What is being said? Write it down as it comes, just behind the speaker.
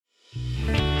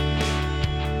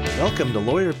Welcome to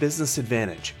Lawyer Business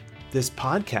Advantage. This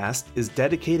podcast is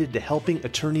dedicated to helping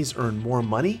attorneys earn more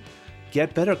money,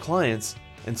 get better clients,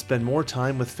 and spend more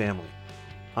time with family.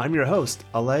 I'm your host,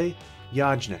 Alay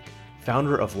Yajnik,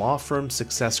 founder of Law Firm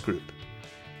Success Group.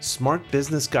 Smart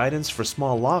business guidance for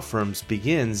small law firms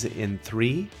begins in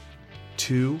 3,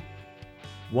 2,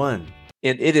 1.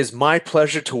 And it is my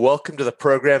pleasure to welcome to the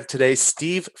program today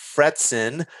Steve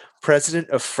Fretzin, president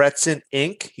of Fretzin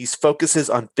Inc. He focuses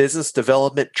on business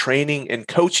development, training, and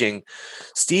coaching.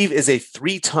 Steve is a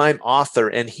 3-time author,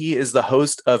 and he is the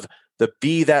host of the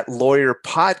Be That Lawyer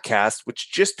podcast,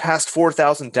 which just passed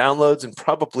 4,000 downloads and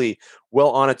probably well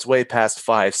on its way past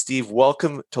 5. Steve,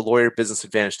 welcome to Lawyer Business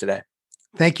Advantage today.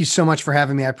 Thank you so much for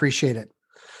having me. I appreciate it.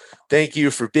 Thank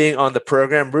you for being on the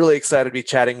program. Really excited to be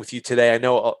chatting with you today. I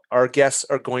know our guests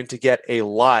are going to get a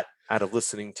lot out of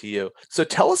listening to you. So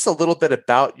tell us a little bit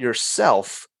about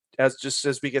yourself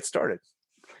as we get started.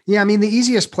 Yeah, I mean, the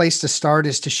easiest place to start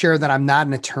is to share that I'm not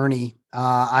an attorney.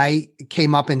 I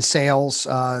came up in sales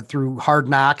through hard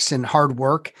knocks and hard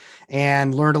work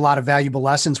and learned a lot of valuable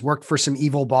lessons, worked for some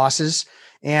evil bosses.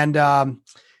 And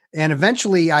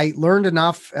eventually I learned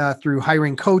enough through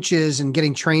hiring coaches and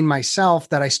getting trained myself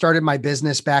that I started my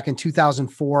business back in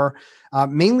 2004,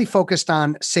 mainly focused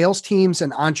on sales teams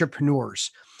and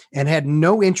entrepreneurs, and had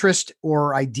no interest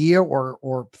or idea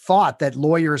or thought that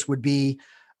lawyers would be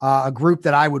a group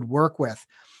that I would work with.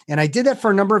 And I did that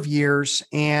for a number of years.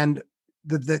 And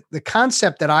the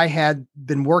concept that I had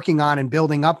been working on and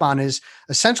building up on is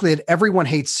essentially that everyone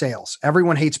hates sales.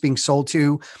 Everyone hates being sold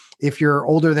to. If you're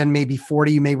older than maybe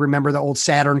 40, you may remember the old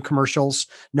Saturn commercials.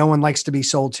 No one likes to be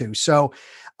sold to. So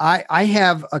I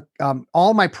have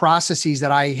all my processes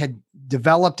that I had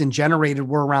developed and generated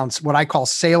were around what I call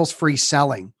sales-free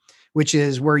selling, which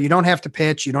is where you don't have to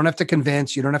pitch, you don't have to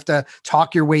convince, you don't have to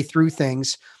talk your way through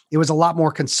things. It was a lot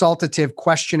more consultative,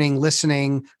 questioning,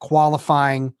 listening,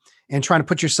 qualifying, and trying to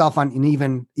put yourself on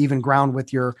an even ground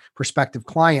with your prospective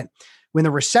client. When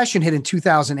the recession hit in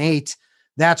 2008,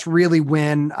 that's really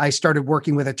when I started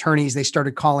working with attorneys. They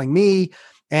started calling me,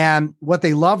 and what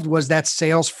they loved was that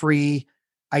sales-free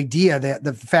idea, that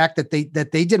the fact that they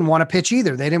didn't want to pitch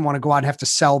either. They didn't want to go out and have to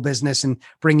sell business and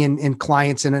bring in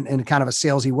clients in kind of a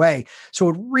salesy way. So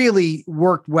it really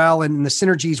worked well, and the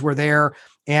synergies were there.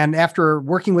 And after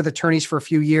working with attorneys for a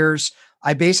few years,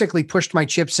 I basically pushed my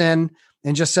chips in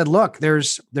and just said, look,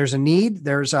 there's a need,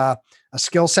 there's a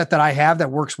skill set that I have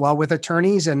that works well with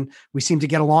attorneys, and we seem to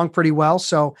get along pretty well.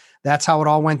 So that's how it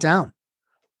all went down.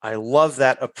 I love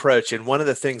that approach. And one of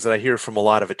the things that I hear from a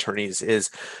lot of attorneys is,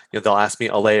 they'll ask me,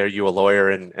 Alay, are you a lawyer?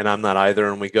 And I'm not either.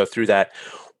 And we go through that.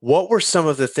 What were some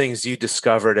of the things you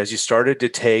discovered as you started to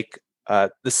take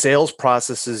the sales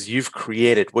processes you've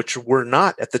created, which were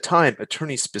not at the time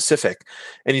attorney specific,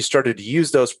 and you started to use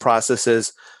those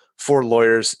processes for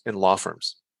lawyers and law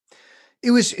firms? It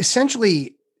was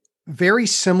essentially very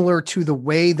similar to the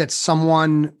way that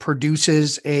someone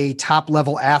produces a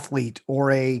top-level athlete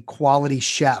or a quality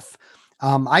chef.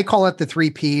 I call it the 3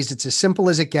 Ps. It's as simple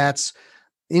as it gets.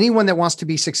 Anyone that wants to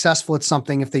be successful at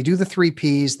something, if they do the 3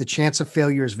 Ps, the chance of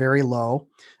failure is very low.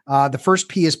 The first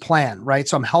P is plan, right?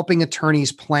 So I'm helping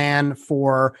attorneys plan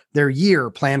for their year,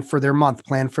 plan for their month,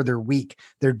 plan for their week,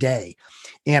 their day.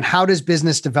 And how does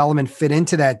business development fit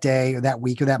into that day or that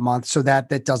week or that month so that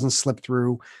that doesn't slip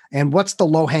through? And what's the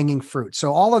low-hanging fruit?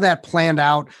 So all of that planned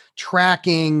out,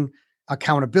 tracking,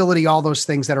 accountability, all those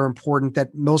things that are important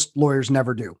that most lawyers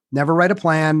never do. Never write a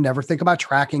plan, never think about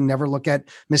tracking, never look at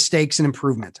mistakes and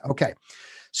improvement. Okay.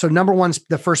 So number one's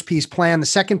the first P is plan. The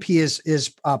second P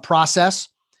is process.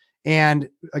 And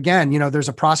again, there's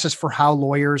a process for how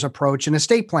lawyers approach an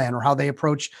estate plan or how they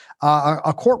approach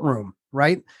a courtroom,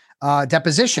 right?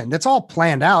 Deposition. That's all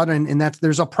planned out. And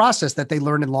there's a process that they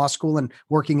learned in law school and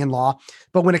working in law.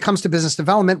 But when it comes to business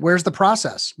development, where's the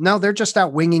process? No, they're just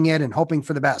out winging it and hoping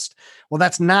for the best. Well,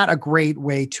 that's not a great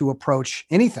way to approach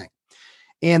anything.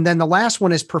 And then the last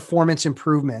one is performance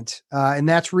improvement. And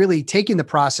that's really taking the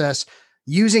process,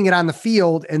 using it on the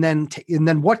field, and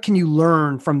then what can you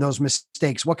learn from those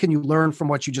mistakes? What can you learn from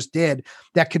what you just did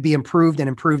that could be improved and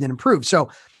improved and improved? So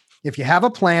if you have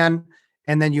a plan,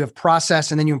 and then you have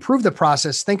process, and then you improve the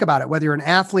process, think about it, whether you're an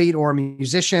athlete or a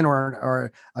musician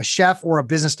or a chef or a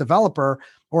business developer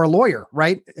or a lawyer,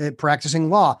 right?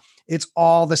 Practicing law, it's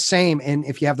all the same. And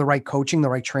if you have the right coaching, the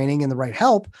right training, and the right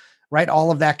help, right,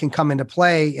 all of that can come into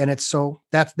play. And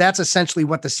that's essentially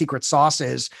what the secret sauce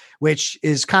is, which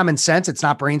is common sense. It's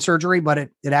not brain surgery, but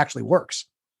it actually works.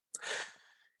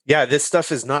 Yeah, this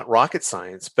stuff is not rocket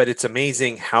science, but it's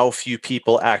amazing how few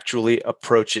people actually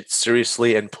approach it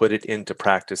seriously and put it into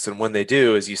practice. And when they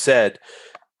do, as you said,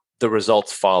 the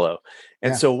results follow.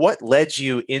 And Yeah. so what led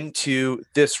you into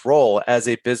this role as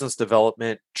a business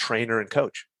development trainer and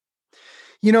coach?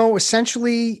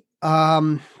 Essentially,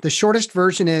 the shortest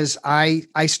version is I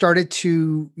started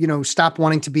to, stop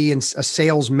wanting to be a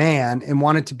salesman and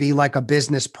wanted to be like a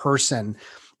business person.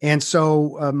 And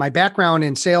so my background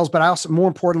in sales, but I also, more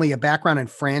importantly, a background in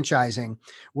franchising,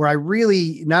 where I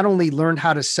really not only learned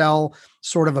how to sell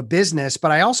sort of a business,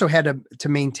 but I also had to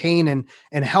maintain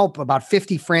and help about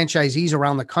 50 franchisees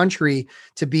around the country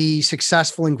to be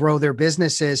successful and grow their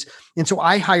businesses. And so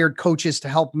I hired coaches to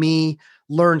help me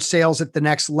learn sales at the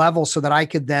next level so that I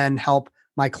could then help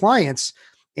my clients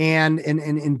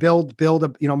and build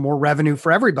more revenue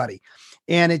for everybody.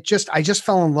 And I just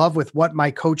fell in love with what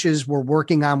my coaches were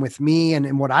working on with me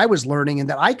and what I was learning, and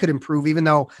that I could improve, even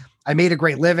though I made a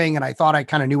great living and I thought I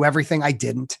kind of knew everything. I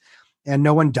didn't. And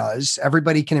no one does.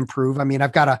 Everybody can improve. I mean,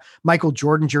 I've got a Michael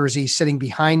Jordan jersey sitting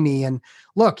behind me, and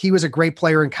look, he was a great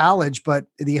player in college, but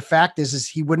the fact is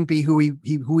he wouldn't be who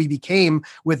he became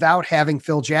without having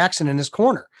Phil Jackson in his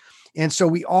corner. And so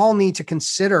we all need to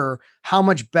consider how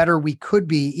much better we could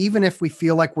be, even if we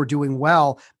feel like we're doing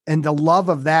well. And the love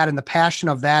of that and the passion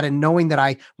of that, and knowing that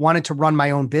I wanted to run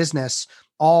my own business,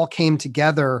 all came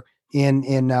together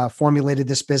in formulated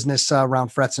this business around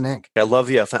Fretzen Inc. I love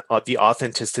the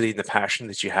authenticity and the passion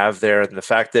that you have there, and the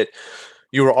fact that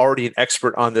you were already an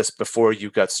expert on this before you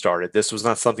got started. This was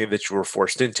not something that you were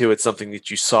forced into. It's something that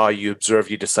you saw, you observed,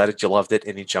 you decided you loved it,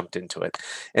 and you jumped into it.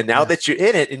 And now that you're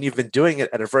in it and you've been doing it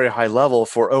at a very high level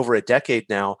for over a decade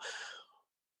now,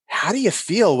 how do you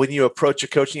feel when you approach a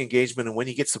coaching engagement and when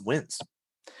you get some wins?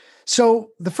 So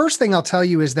the first thing I'll tell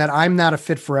you is that I'm not a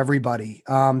fit for everybody.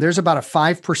 There's about a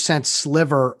 5%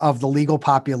 sliver of the legal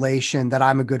population that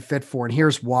I'm a good fit for. And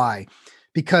here's why.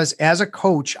 Because as a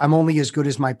coach, I'm only as good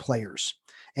as my players.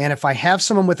 And if I have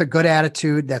someone with a good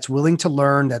attitude, that's willing to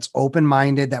learn, that's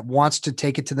open-minded, that wants to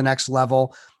take it to the next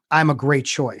level, I'm a great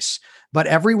choice. But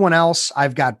everyone else,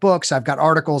 I've got books, I've got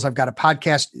articles, I've got a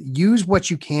podcast. Use what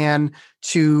you can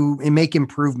to make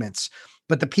improvements.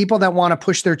 But the people that want to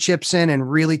push their chips in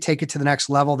and really take it to the next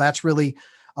level, that's really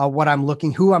who I'm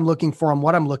looking for and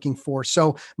what I'm looking for.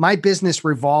 So my business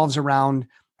revolves around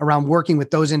working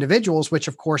with those individuals, which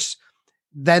of course,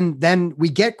 then we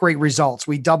get great results.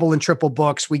 We double and triple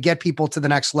books. We get people to the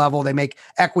next level. They make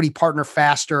equity partner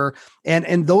faster.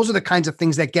 And those are the kinds of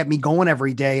things that get me going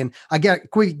every day. And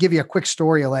give you a quick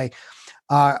story, LA.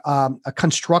 A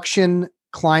construction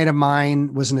client of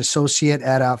mine was an associate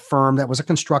at a firm that was a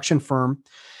construction firm.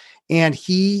 And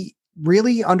he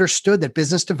really understood that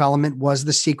business development was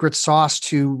the secret sauce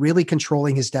to really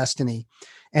controlling his destiny.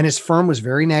 And his firm was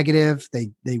very negative.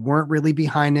 They weren't really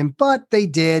behind him, but they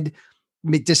did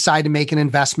decide to make an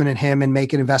investment in him and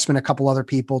make an investment in a couple other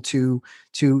people to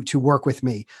work with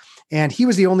me. And he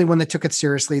was the only one that took it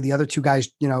seriously. The other two guys,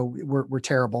 were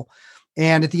terrible.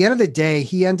 And at the end of the day,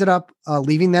 he ended up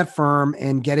leaving that firm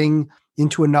and getting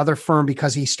into another firm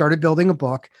because he started building a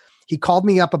book. He called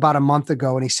me up about a month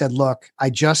ago and he said, look,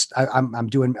 I'm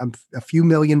doing a few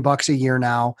 $1,000,000 a year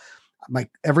now.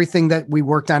 Everything that we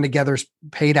worked on together is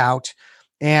paid out.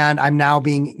 And I'm now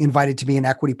being invited to be an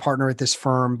equity partner at this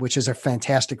firm, which is a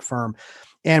fantastic firm.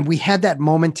 And we had that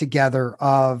moment together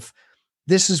of,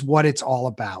 this is what it's all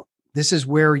about. This is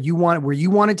where you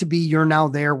wanted to be. You're now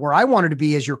there. Where I wanted to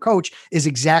be as your coach is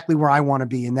exactly where I want to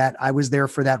be. And that I was there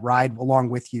for that ride along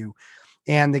with you.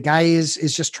 And the guy is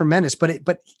just tremendous, but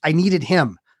I needed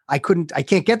him. I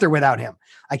can't get there without him.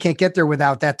 I can't get there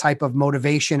without that type of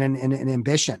motivation and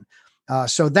ambition.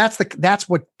 So that's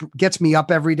what gets me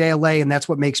up every day, LA, and that's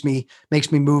what makes me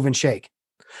move and shake.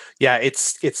 Yeah,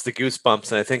 it's the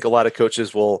goosebumps, and I think a lot of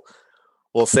coaches will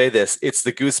say this. It's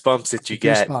the goosebumps that you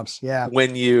get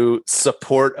when you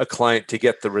support a client to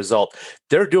get the result.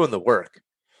 They're doing the work.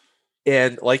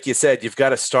 And like you said, you've got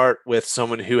to start with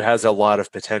someone who has a lot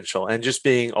of potential, and just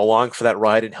being along for that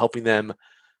ride and helping them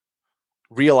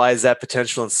realize that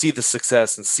potential and see the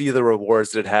success and see the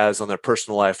rewards that it has on their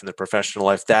personal life and their professional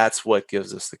life. That's what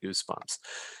gives us the goosebumps.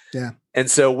 Yeah. And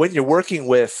so when you're working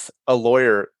with a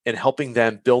lawyer and helping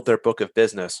them build their book of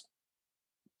business,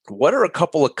 what are a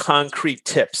couple of concrete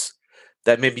tips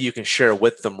that maybe you can share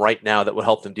with them right now that would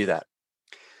help them do that?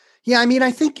 Yeah. I mean,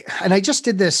 I think, and I just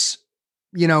did this,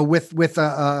 with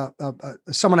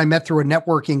someone I met through a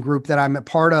networking group that I'm a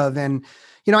part of. And,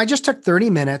 I just took 30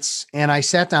 minutes and I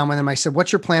sat down with him. I said,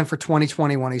 what's your plan for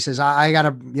 2021? He says, I got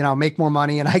to, make more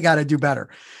money and I got to do better.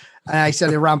 And I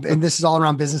said and this is all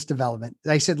around business development.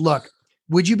 I said, look,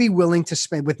 would you be willing to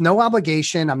spend with no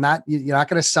obligation? You're not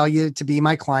going to sell you to be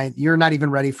my client. You're not even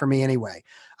ready for me anyway.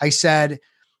 I said,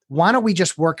 why don't we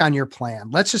just work on your plan?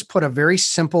 Let's just put a very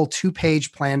simple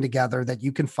 2-page plan together that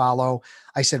you can follow.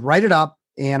 I said, write it up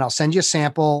and I'll send you a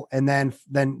sample, and then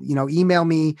email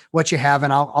me what you have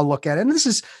and I'll look at it. And this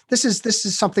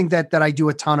is something that I do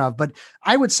a ton of, but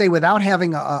I would say without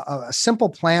having a simple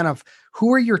plan of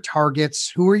who are your targets,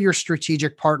 who are your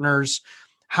strategic partners,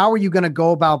 how are you going to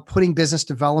go about putting business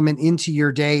development into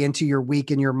your day, into your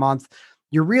week, and your month,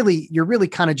 you're really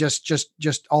kind of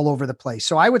just all over the place.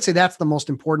 So I would say that's the most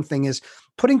important thing, is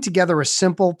putting together a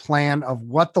simple plan of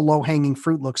what the low-hanging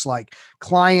fruit looks like.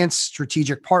 Clients,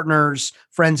 strategic partners,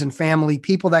 friends and family,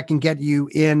 people that can get you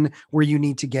in where you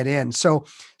need to get in. So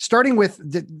starting with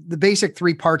the basic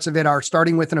 3 parts of it are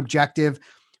starting with an objective.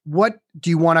 What do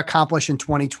you want to accomplish in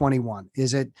 2021?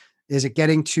 Is it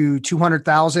getting to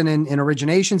 200,000 in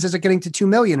originations? Is it getting to 2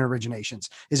 million in originations?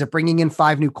 Is it bringing in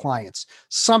 5 new clients?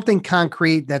 Something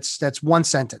concrete that's one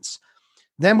sentence.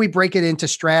 Then we break it into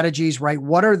strategies, right?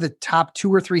 What are the top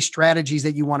 2 or 3 strategies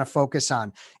that you want to focus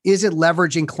on? Is it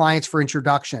leveraging clients for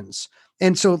introductions?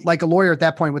 And so like a lawyer at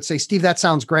that point would say, Steve, that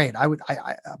sounds great.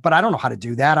 But I don't know how to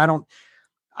do that. I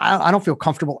don't feel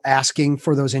comfortable asking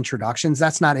for those introductions.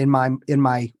 That's not in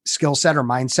my skill set or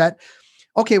mindset.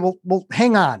 Okay, well,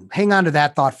 hang on to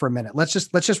that thought for a minute. Let's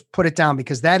just put it down,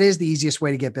 because that is the easiest way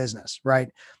to get business, right?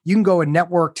 You can go and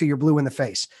network till you're blue in the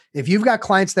face. If you've got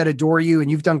clients that adore you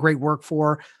and you've done great work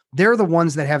for, they're the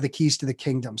ones that have the keys to the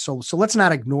kingdom. So let's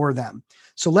not ignore them.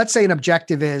 So let's say an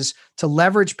objective is to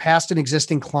leverage past and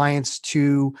existing clients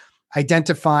to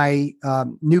identify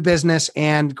new business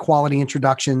and quality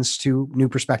introductions to new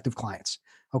prospective clients.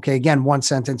 Okay, again, 1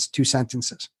 sentence, 2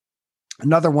 sentences.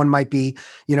 Another one might be,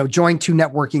 join 2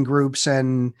 networking groups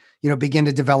and, begin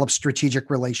to develop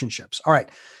strategic relationships. All right.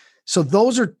 So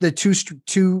those are the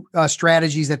two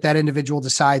strategies that individual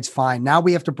decides. Fine. Now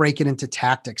we have to break it into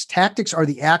tactics. Tactics are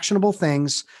the actionable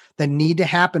things that need to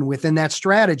happen within that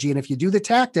strategy. And if you do the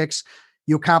tactics,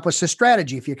 you accomplish the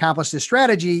strategy. If you accomplish the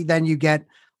strategy, then you get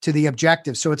to the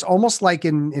objective. So it's almost like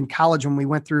in college when we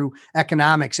went through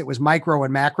economics, it was micro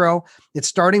and macro. It's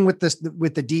starting with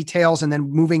the details and then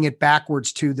moving it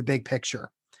backwards to the big picture.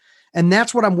 And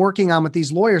that's what I'm working on with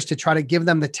these lawyers, to try to give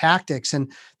them the tactics.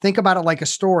 And think about it like a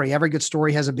story. Every good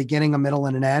story has a beginning, a middle,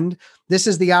 and an end. This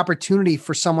is the opportunity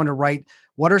for someone to write,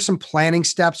 what are some planning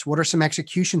steps? What are some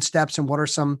execution steps? And what are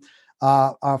some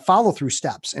follow-through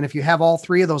steps? And if you have all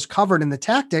 3 of those covered in the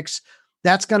tactics,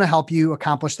 that's going to help you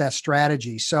accomplish that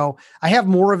strategy. So I have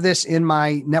more of this in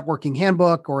my networking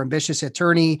handbook or Ambitious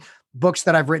Attorney books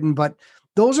that I've written, but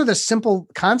those are the simple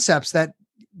concepts that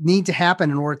need to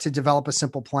happen in order to develop a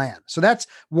simple plan. So that's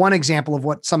one example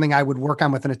of something I would work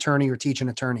on with an attorney or teach an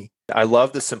attorney. I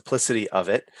love the simplicity of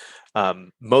it.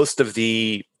 Most of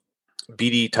the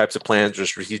BD types of plans or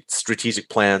strategic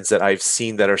plans that I've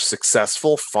seen that are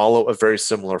successful follow a very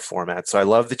similar format. So I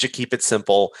love that you keep it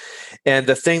simple. And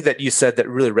the thing that you said that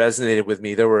really resonated with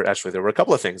me, there were a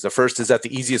couple of things. The first is that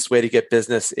the easiest way to get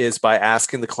business is by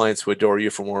asking the clients who adore you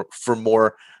for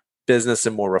more business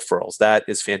and more referrals. That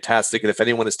is fantastic. And if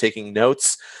anyone is taking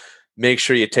notes, make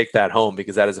sure you take that home,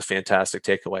 because that is a fantastic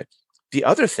takeaway. The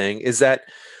other thing is that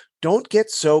don't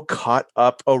get so caught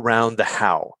up around the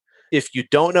how. If you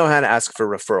don't know how to ask for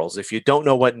referrals, if you don't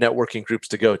know what networking groups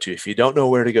to go to, if you don't know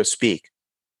where to go speak,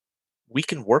 we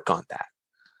can work on that.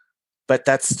 But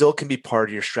that still can be part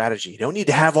of your strategy. You don't need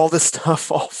to have all this stuff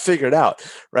all figured out,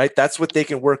 right? That's what they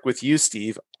can work with you,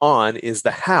 Steve, on, is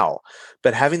the how.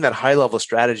 But having that high level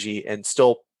strategy and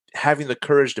still having the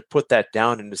courage to put that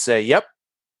down and to say, yep,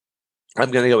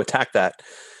 I'm going to go attack that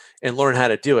and learn how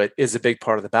to do it, is a big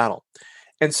part of the battle.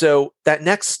 And so that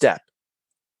next step,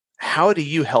 how do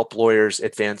you help lawyers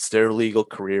advance their legal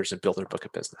careers and build their book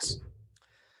of business?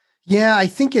 Yeah, I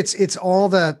think it's all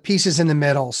the pieces in the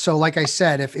middle. So like I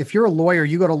said, if you're a lawyer,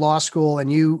 you go to law school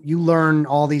and you learn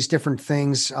all these different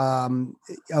things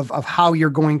of how you're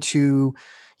going to,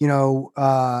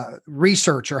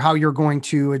 research, or how you're going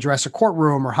to address a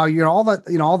courtroom, or how all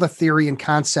the theory and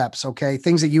concepts, okay,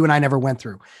 things that you and I never went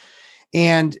through.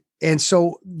 And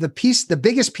so the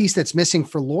biggest piece that's missing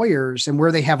for lawyers, and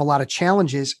where they have a lot of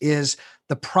challenges, is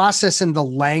the process and the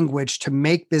language to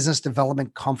make business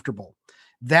development comfortable.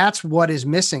 That's what is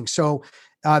missing. So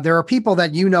there are people that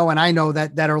and I know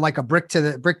that are like a brick to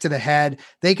the head.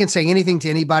 They can say anything to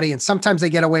anybody, and sometimes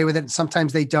they get away with it, and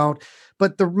sometimes they don't.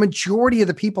 But the majority of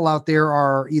the people out there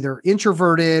are either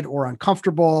introverted or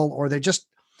uncomfortable, or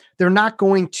they're not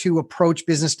going to approach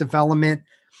business development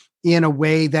in a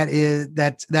way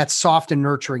that's soft and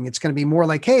nurturing. It's going to be more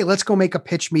like, hey, let's go make a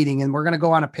pitch meeting and we're going to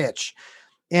go on a pitch.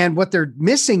 And what they're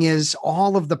missing is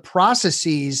all of the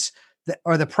processes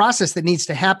the process that needs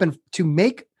to happen to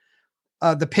make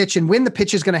the pitch and when the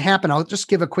pitch is going to happen. I'll just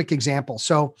give a quick example.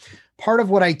 So part of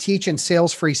what I teach in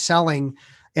sales-free selling,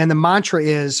 and the mantra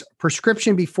is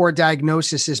prescription before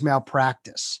diagnosis is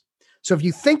malpractice. So if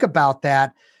you think about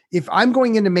that, if I'm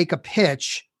going in to make a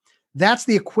pitch, that's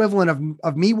the equivalent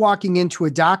of me walking into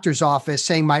a doctor's office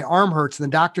saying my arm hurts, and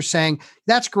the doctor saying,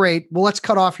 that's great. Well, let's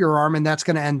cut off your arm, and that's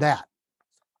going to end that.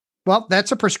 Well,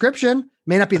 that's a prescription.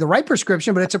 May not be the right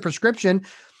prescription, but it's a prescription.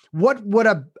 What would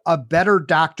a better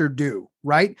doctor do,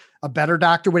 right? A better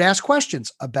doctor would ask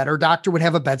questions. A better doctor would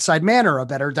have a bedside manner. A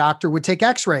better doctor would take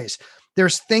x-rays.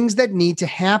 There's things that need to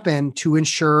happen to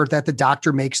ensure that the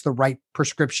doctor makes the right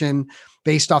prescription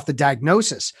based off the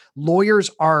diagnosis.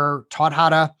 Lawyers are taught how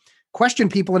to question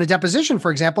people in a deposition, for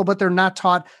example, but they're not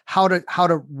taught how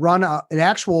to run an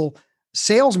actual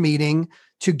sales meeting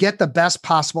to get the best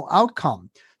possible outcome.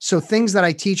 So things that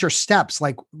I teach are steps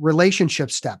like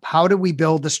relationship step. How do we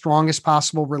build the strongest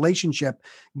possible relationship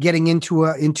getting into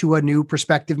a new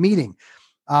prospective meeting?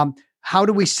 How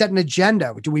do we set an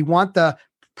agenda? Do we want the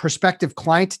prospective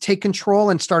client to take control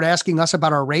and start asking us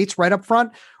about our rates right up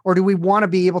front? Or do we want to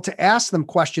be able to ask them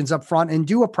questions up front and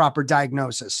do a proper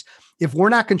diagnosis? If we're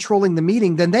not controlling the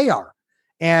meeting, then they are.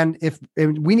 And if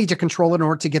we need to control it in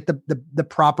order to get the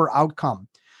proper outcome.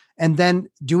 And then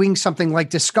doing something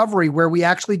like discovery where we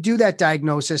actually do that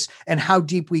diagnosis and how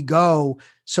deep we go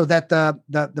so that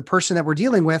the person that we're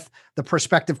dealing with, the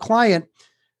prospective client,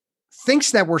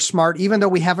 thinks that we're smart, even though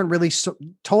we haven't really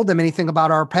told them anything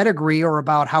about our pedigree or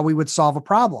about how we would solve a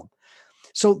problem.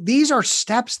 So these are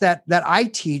steps that I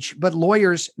teach, but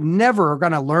lawyers never are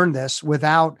going to learn this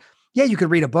without, you could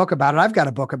read a book about it. I've got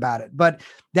a book about it, but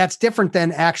that's different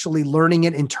than actually learning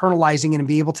it, internalizing it, and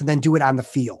be able to then do it on the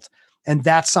field. And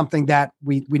that's something that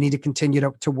we need to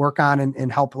continue to work on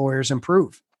and help lawyers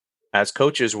improve. As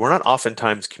coaches, we're not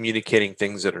oftentimes communicating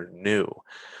things that are new.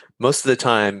 Most of the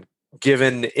time,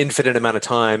 given infinite amount of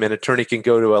time, an attorney can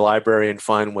go to a library and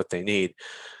find what they need.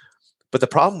 But the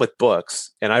problem with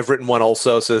books, and I've written one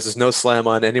also, so this is no slam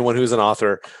on anyone who's an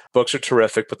author, books are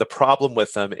terrific, but the problem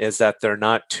with them is that they're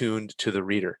not tuned to the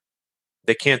reader.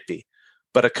 They can't be,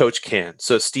 but a coach can.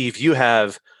 So Steve, you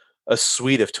have a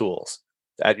suite of tools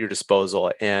at your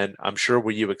disposal. And I'm sure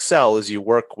where you excel is you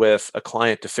work with a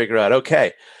client to figure out,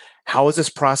 okay, how is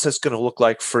this process going to look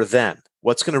like for them?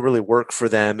 What's going to really work for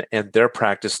them and their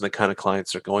practice and the kind of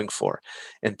clients they're going for?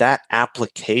 And that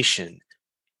application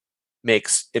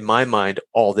makes, in my mind,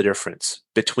 all the difference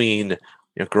between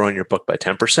growing your book by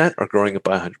 10% or growing it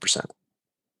by 100%.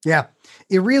 Yeah,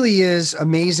 it really is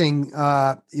amazing,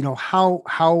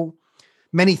 how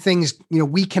many things,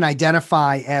 we can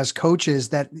identify as coaches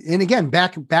that, and again,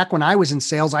 back when I was in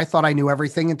sales, I thought I knew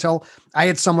everything until I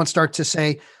had someone start to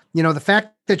say, the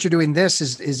fact that you're doing this,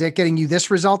 is it getting you this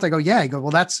result? I go, yeah. I go,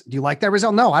 well, do you like that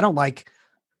result? No, I don't like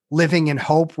living in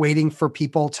hope, waiting for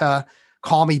people to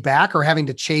call me back or having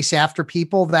to chase after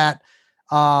people that,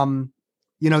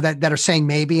 that are saying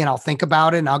maybe, and I'll think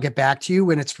about it and I'll get back to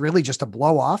you. And it's really just a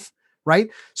blow off.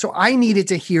 Right. So I needed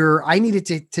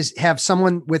to have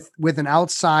someone with an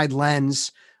outside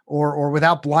lens or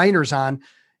without blinders on,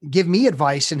 give me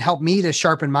advice and help me to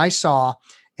sharpen my saw.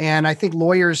 And I think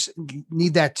lawyers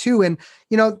need that too. And,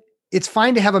 it's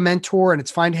fine to have a mentor and it's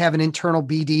fine to have an internal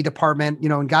BD department,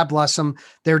 and God bless them.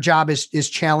 Their job is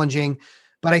challenging.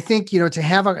 But I think, to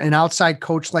have an outside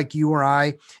coach like you or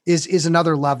I is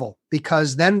another level,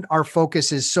 because then our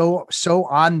focus is so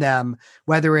on them,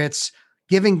 whether it's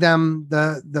giving them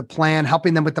the plan,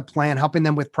 helping them with the plan, helping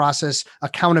them with process,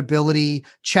 accountability,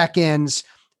 check-ins,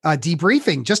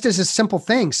 debriefing, just as a simple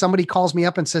thing. Somebody calls me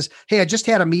up and says, hey, I just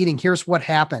had a meeting. Here's what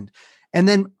happened. And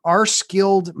then our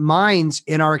skilled minds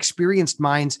and our experienced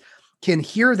minds can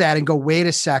hear that and go, wait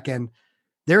a second,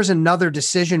 there's another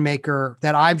decision maker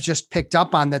that I've just picked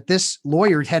up on that this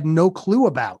lawyer had no clue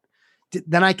about.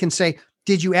 Then I can say,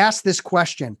 did you ask this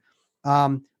question?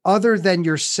 Other than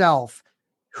yourself,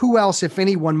 who else, if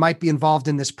anyone, might be involved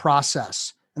in this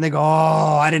process? And they go,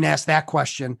 oh, I didn't ask that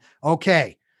question.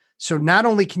 Okay. So not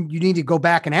only can you need to go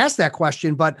back and ask that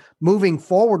question, but moving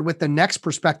forward with the next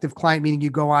prospective client meeting you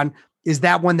go on, is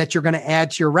that one that you're going to add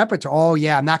to your repertoire? Oh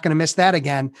yeah, I'm not going to miss that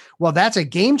again. Well, that's a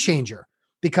game changer,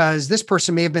 because this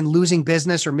person may have been losing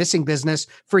business or missing business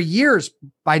for years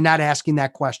by not asking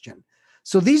that question.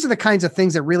 So these are the kinds of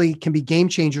things that really can be game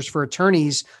changers for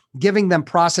attorneys, giving them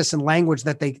process and language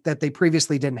that they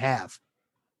previously didn't have.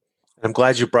 I'm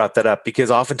glad you brought that up,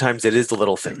 because oftentimes it is the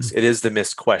little things. It is the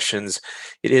missed questions.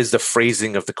 It is the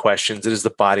phrasing of the questions. It is the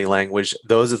body language.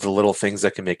 Those are the little things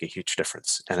that can make a huge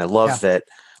difference. And I love that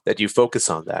you focus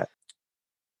on that.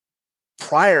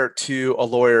 Prior to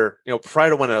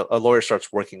when a lawyer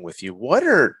starts working with you, what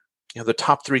are the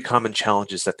top three common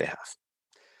challenges that they have?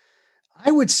 I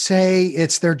would say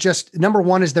they're just number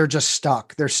one is they're just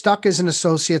stuck. They're stuck as an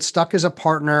associate, stuck as a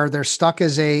partner, they're stuck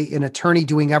as an attorney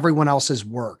doing everyone else's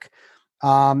work.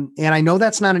 And I know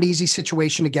that's not an easy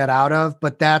situation to get out of,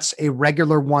 but that's a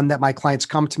regular one that my clients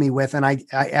come to me with. And I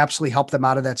absolutely help them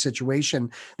out of that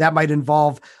situation. That might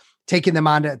involve taking them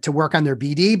on to work on their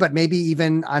BD, but maybe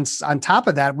even on top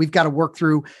of that, we've got to work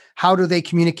through how do they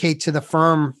communicate to the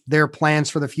firm their plans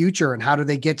for the future, and how do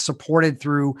they get supported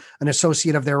through an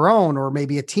associate of their own or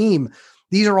maybe a team.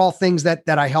 These are all things that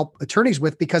I help attorneys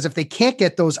with, because if they can't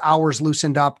get those hours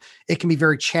loosened up, it can be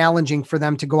very challenging for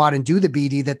them to go out and do the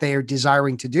BD that they are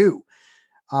desiring to do.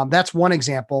 That's one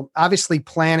example. Obviously,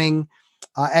 planning,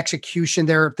 execution.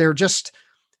 They're just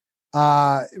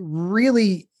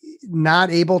really not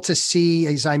able to see,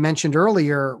 as I mentioned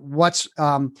earlier, what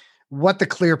the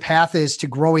clear path is to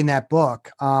growing that book,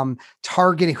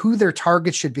 targeting who their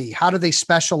target should be. How do they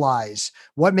specialize?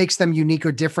 What makes them unique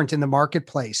or different in the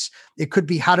marketplace? It could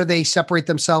be, how do they separate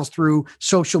themselves through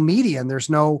social media? And there's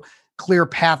no clear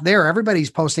path there. Everybody's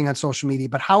posting on social media,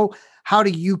 but how do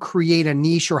you create a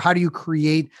niche, or how do you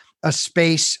create a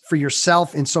space for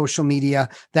yourself in social media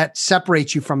that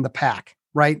separates you from the pack,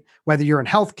 right? Whether you're in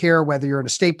healthcare, whether you're in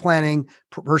estate planning,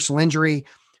 personal injury,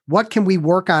 what can we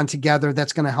work on together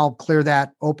that's going to help clear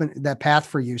that path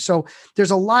for you? So there's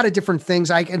a lot of different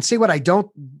things. I can say what I don't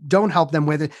help them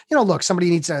with. Look, somebody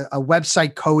needs a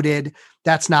website coded.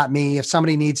 That's not me. If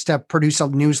somebody needs to produce a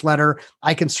newsletter,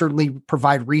 I can certainly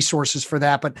provide resources for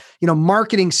that. But,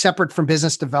 marketing separate from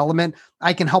business development,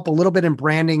 I can help a little bit in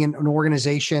branding and an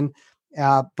organization,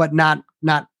 but not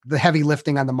the heavy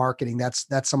lifting on the marketing. That's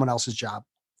someone else's job.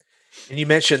 And you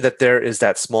mentioned that there is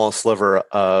that small sliver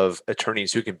of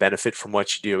attorneys who can benefit from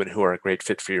what you do and who are a great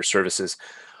fit for your services.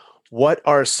 What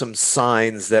are some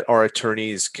signs that our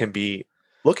attorneys can be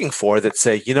looking for that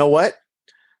say, you know what?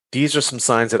 These are some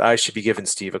signs that I should be giving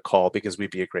Steve a call because we'd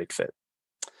be a great fit.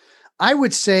 I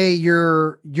would say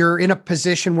you're in a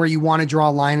position where you want to draw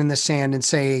a line in the sand and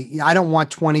say, I don't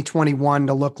want 2021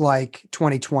 to look like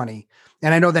 2020.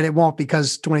 And I know that it won't,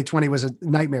 because 2020 was a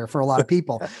nightmare for a lot of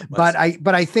people. but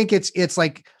I think it's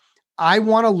like, I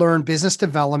want to learn business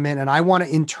development and I want to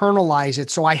internalize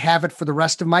it so I have it for the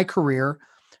rest of my career.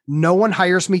 No one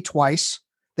hires me twice.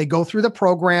 They go through the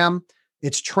program.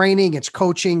 It's training, it's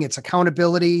coaching, it's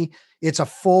accountability. It's a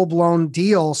full-blown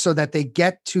deal so that they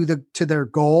get to their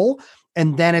goal.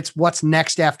 And then it's what's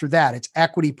next after that. It's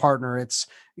equity partner. It's,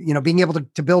 being able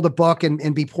to build a book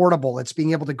and be portable. It's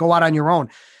being able to go out on your own.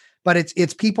 But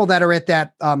it's people that are at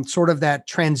that sort of that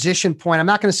transition point. I'm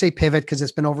not going to say pivot because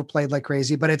it's been overplayed like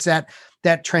crazy, but it's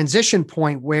that transition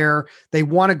point where they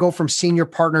want to go from senior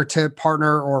partner to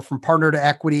partner, or from partner to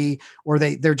equity, or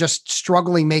they're just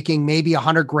struggling making maybe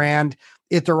 $100,000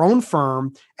 at their own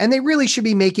firm, and they really should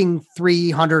be making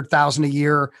 $300,000 a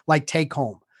year, like take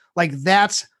home. Like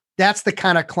that's the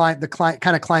kind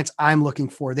of clients I'm looking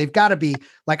for. They've got to be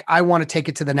like, I want to take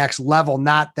it to the next level,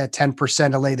 not that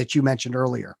 10% LA that you mentioned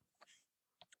earlier.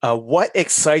 What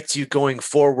excites you going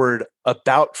forward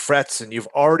about Fretzen? You've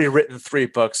already written 3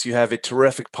 books. You have a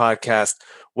terrific podcast.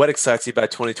 What excites you about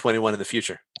 2021 in the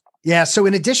future? Yeah. So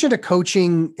in addition to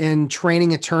coaching and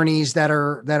training attorneys that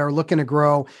are looking to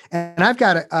grow, and I've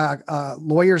got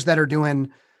lawyers that are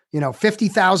doing,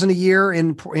 $50,000 a year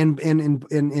in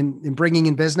bringing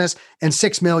in business, and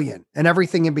 $6 million and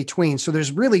everything in between. So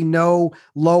there's really no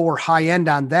low or high end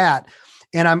on that.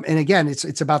 And again,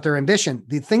 it's about their ambition.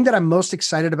 The thing that I'm most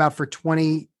excited about for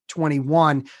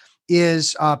 2021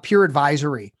 is peer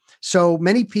advisory. So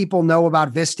many people know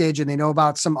about Vistage and they know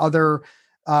about some other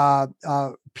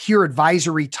peer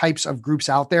advisory types of groups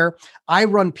out there. I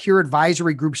run peer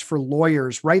advisory groups for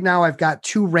lawyers. Right now, I've got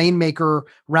 2 Rainmaker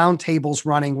roundtables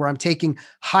running where I'm taking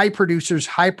high producers,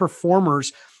 high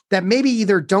performers that maybe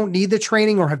either don't need the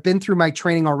training or have been through my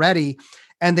training already,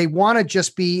 and they want to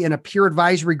just be in a peer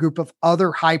advisory group of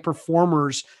other high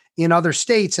performers in other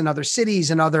states and other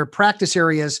cities and other practice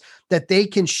areas that they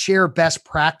can share best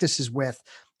practices with.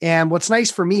 And what's nice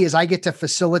for me is I get to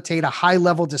facilitate a high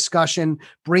level discussion,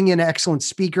 bring in excellent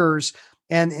speakers.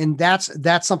 And that's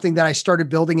something that I started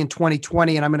building in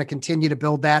 2020. And I'm going to continue to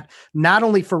build that, not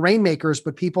only for Rainmakers,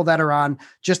 but people that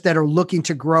are looking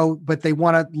to grow, but they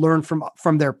want to learn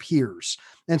from their peers.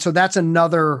 And so that's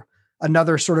another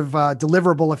sort of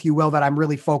deliverable, if you will, that I'm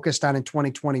really focused on in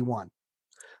 2021.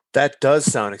 That does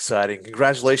sound exciting.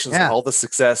 Congratulations on all the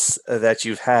success that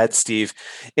you've had, Steve.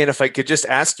 And if I could just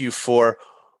ask you for,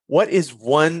 what is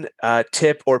one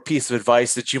tip or piece of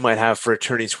advice that you might have for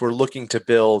attorneys who are looking to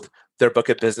build their book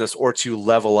of business or to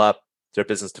level up their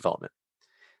business development?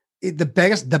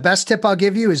 The best tip I'll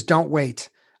give you is don't wait.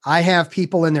 I have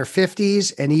people in their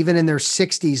 50s and even in their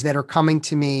 60s that are coming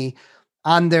to me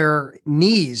on their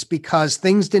knees because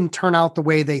things didn't turn out the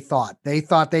way they thought. They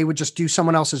thought they would just do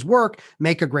someone else's work,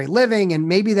 make a great living, and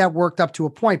maybe that worked up to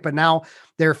a point, but now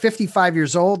they're 55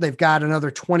 years old. They've got another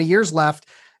 20 years left,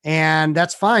 and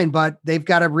that's fine, but they've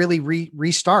got to really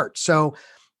restart. So,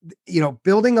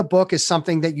 building a book is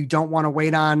something that you don't want to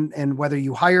wait on. And whether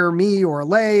you hire me or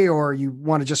Alay, or you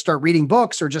want to just start reading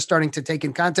books or just starting to take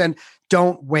in content,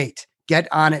 don't wait. Get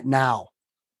on it now.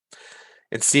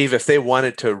 And Steve, if they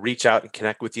wanted to reach out and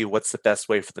connect with you, what's the best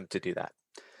way for them to do that?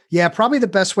 Yeah, probably the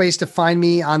best way is to find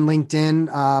me on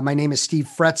LinkedIn. My name is Steve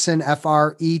Fretzin,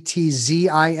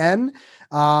 Fretzin.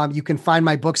 You can find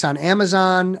my books on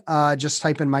Amazon. Just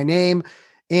type in my name.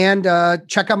 And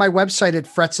check out my website at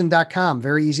fretzin.com.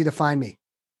 Very easy to find me.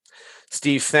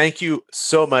 Steve, thank you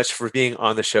so much for being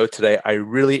on the show today. I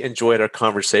really enjoyed our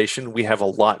conversation. We have a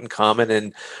lot in common,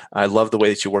 and I love the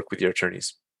way that you work with your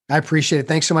attorneys. I appreciate it.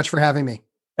 Thanks so much for having me.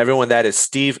 Everyone, that is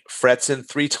Steve Fretzin,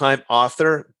 3-time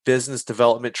author, business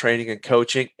development training and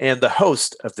coaching, and the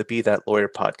host of the Be That Lawyer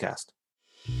podcast.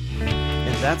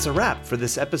 And that's a wrap for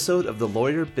this episode of the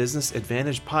Lawyer Business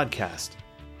Advantage podcast.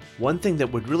 One thing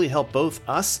that would really help both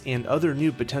us and other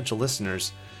new potential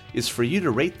listeners is for you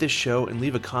to rate this show and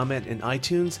leave a comment in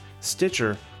iTunes,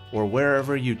 Stitcher, or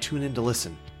wherever you tune in to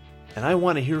listen. And I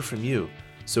want to hear from you,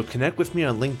 so connect with me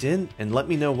on LinkedIn and let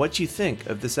me know what you think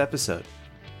of this episode.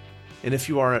 And if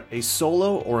you are a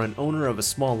solo or an owner of a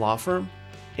small law firm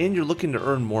and you're looking to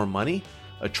earn more money,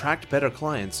 attract better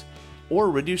clients,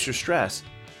 or reduce your stress,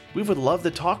 we would love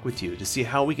to talk with you to see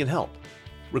how we can help.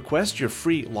 Request your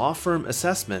free law firm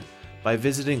assessment by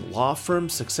visiting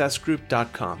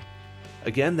lawfirmsuccessgroup.com.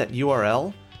 Again, that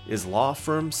URL is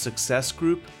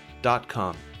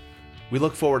lawfirmsuccessgroup.com. We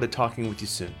look forward to talking with you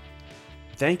soon.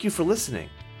 Thank you for listening.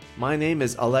 My name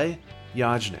is Alay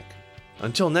Yajnik.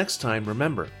 Until next time,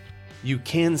 remember, you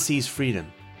can seize freedom.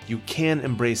 You can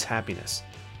embrace happiness.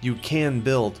 You can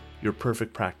build your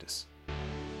perfect practice.